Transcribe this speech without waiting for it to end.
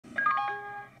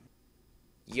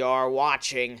You're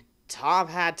watching Top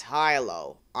Hat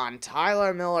Tylo on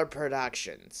Tyler Miller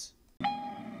Productions.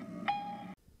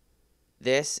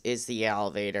 This is the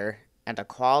elevator at a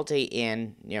Quality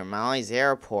Inn near Mowrey's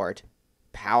Airport,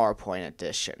 PowerPoint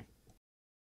edition.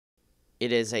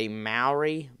 It is a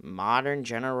Mowrey modern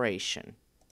generation.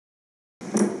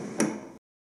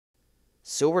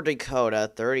 Super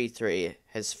Dakota 33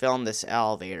 has filmed this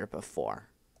elevator before.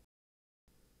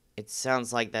 It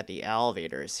sounds like that the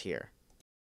elevator is here.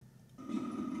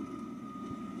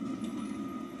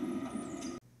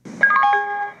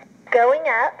 Going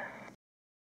up.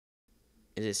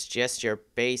 It is just your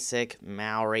basic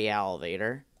Mowrey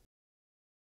elevator.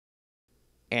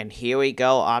 And here we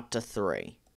go up to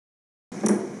 3.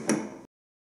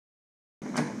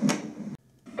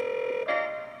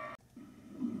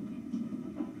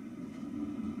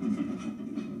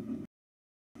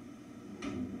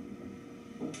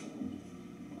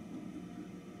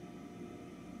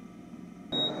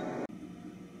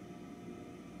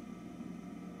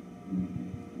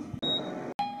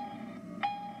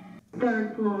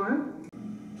 Third floor.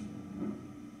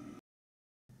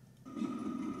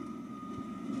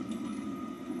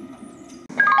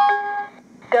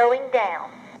 Going down.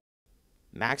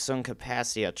 Maximum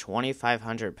capacity of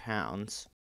 2,500 pounds.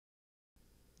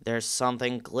 There's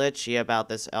something glitchy about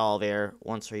this elevator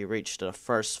once we reach the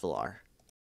first floor.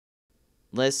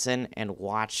 Listen and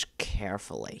watch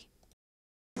carefully.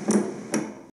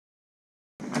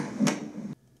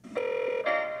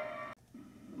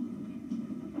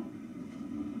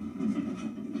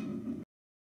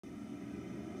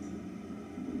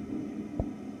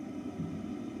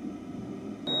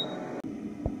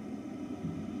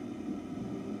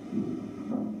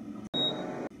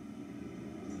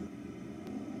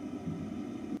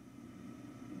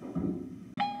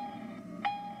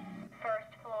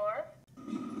 First floor.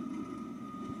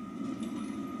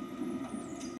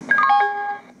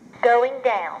 Going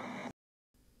down.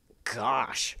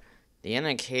 Gosh, the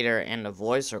indicator and the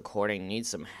voice recording need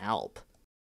some help.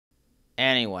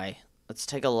 Anyway, let's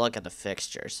take a look at the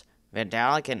fixtures.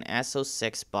 Vandalic and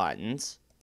SO6 buttons.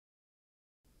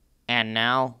 And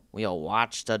now we'll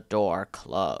watch the door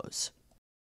close.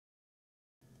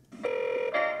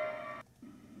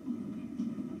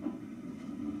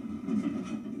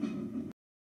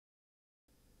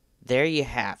 There you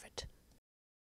have it.